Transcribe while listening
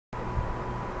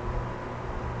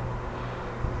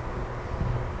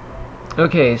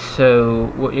Okay, so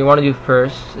what you want to do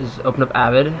first is open up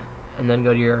Avid, and then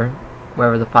go to your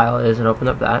wherever the file is and open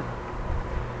up that.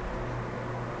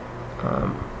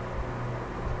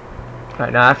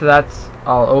 Alright, now after that's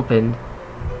all opened,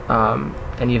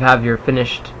 and you have your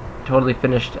totally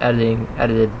finished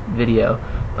edited video,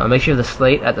 make sure the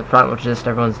slate at the front, which is just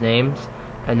everyone's names,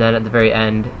 and then at the very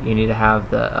end you need to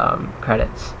have the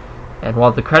credits. And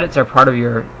while the credits are part of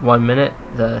your 1 minute,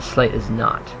 the slate is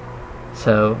not.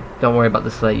 So don't worry about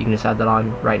the slate, you can just add that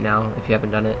on right now if you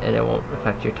haven't done it, and it won't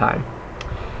affect your time.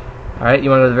 Alright, you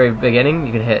want to go to the very beginning,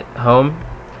 you can hit home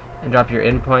and drop your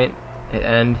in point, hit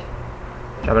end,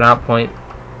 drop an out point,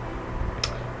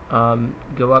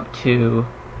 go up to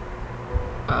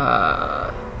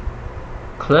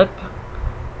clip,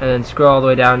 and then scroll all the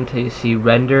way down until you see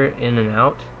render in and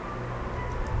out.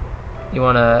 You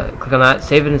want to click on that,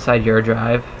 save it inside your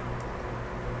drive,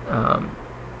 and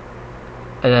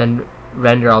then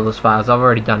render all those files. I've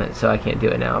already done it, so I can't do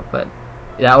it now, but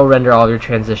that will render all of your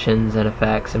transitions and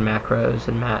effects and macros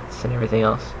and mats and everything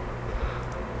else.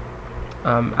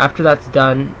 After that's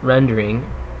done rendering,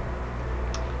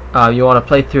 you want to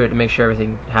play through it to make sure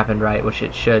everything happened right, which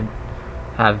it should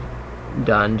have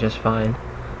done just fine.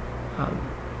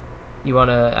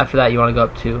 After that, you want to go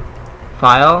up to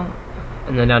File,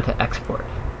 and then down to Export.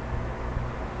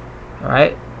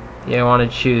 Alright, you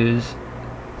want to choose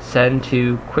Send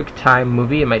to QuickTime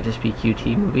Movie. It might just be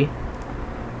QT Movie.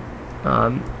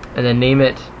 And then name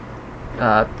it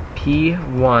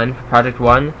P1 for Project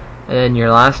 1, and then your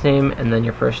last name, and then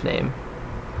your first name.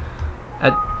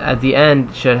 At the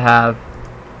end, should have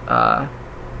a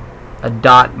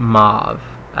 .mov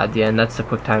at the end. That's the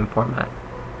QuickTime format.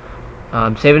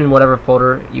 Save it in whatever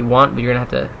folder you want, but you're going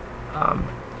to have to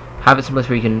have it someplace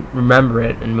where you can remember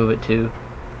it and move it to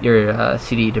your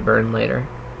CD to burn later.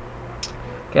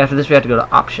 Okay, after this we have to go to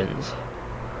Options.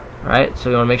 Alright, so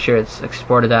you want to make sure it's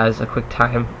exported as a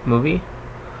QuickTime Movie.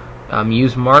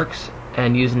 Use marks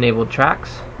and use enabled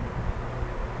tracks.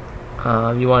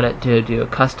 You want it to do a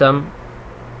custom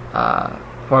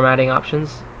formatting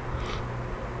options.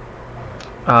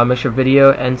 Make sure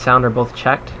video and sound are both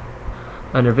checked.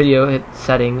 Under video, hit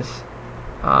settings.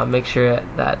 Make sure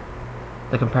that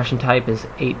the compression type is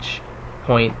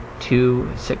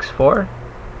H.264.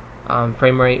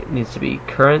 Frame rate needs to be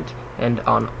current and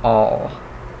on all.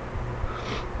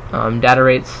 Data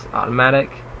rates automatic,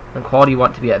 and quality you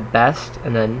want to be at best,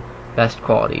 and then best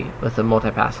quality with the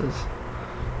multi-passes.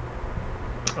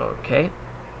 Okay.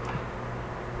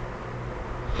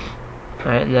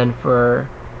 Alright, and then for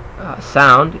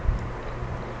sound,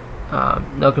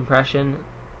 no compression.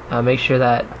 Make sure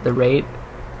that the rate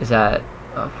is at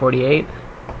 48,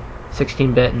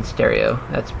 16-bit, and stereo.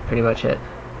 That's pretty much it.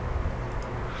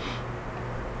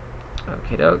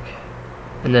 Okay, doke.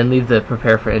 And then leave the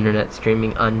prepare for internet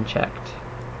streaming unchecked.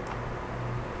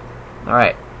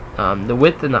 Alright, the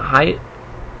width and the height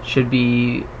should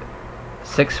be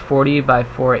 640 by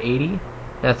 480.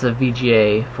 That's a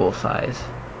VGA full size.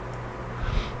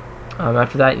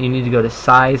 After that, you need to go to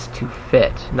size to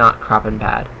fit, not crop and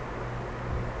pad.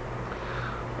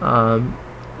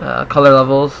 Color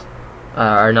levels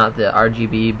are not the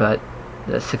RGB, but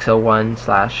the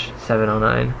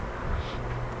 601/709.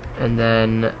 And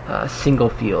then single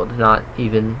field, not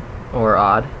even or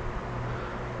odd.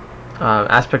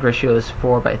 Aspect ratio is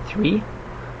 4:3,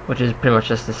 which is pretty much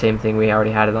just the same thing we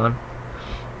already had it on.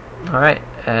 Alright,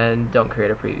 and don't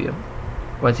create a preview.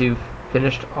 Once you've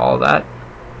finished all that,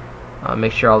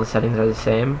 make sure all the settings are the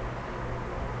same,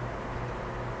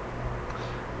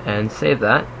 and save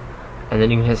that, and then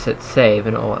you can just hit save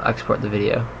and it will export the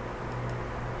video.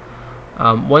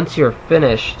 Once you're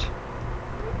finished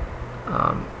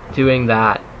doing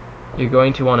that, you're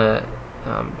going to want to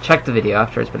check the video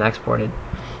after it's been exported,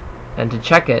 and to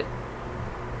check it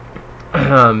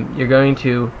you're going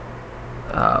to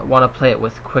want to play it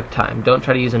with QuickTime. Don't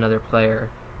try to use another player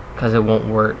because it won't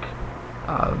work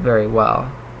very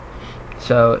well.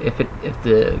 So if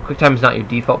the QuickTime is not your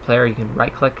default player, you can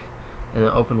right click and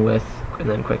then open with and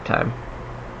then QuickTime,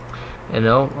 and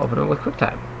it'll open it with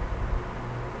QuickTime.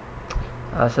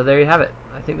 So there you have it.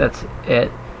 I think that's it.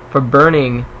 For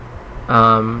burning,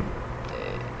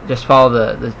 just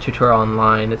follow the tutorial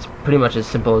online. It's pretty much as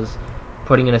simple as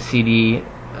putting in a CD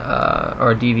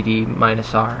or a DVD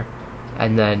 -R,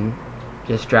 and then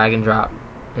just drag and drop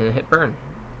and hit burn.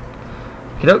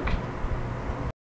 Okey-doke.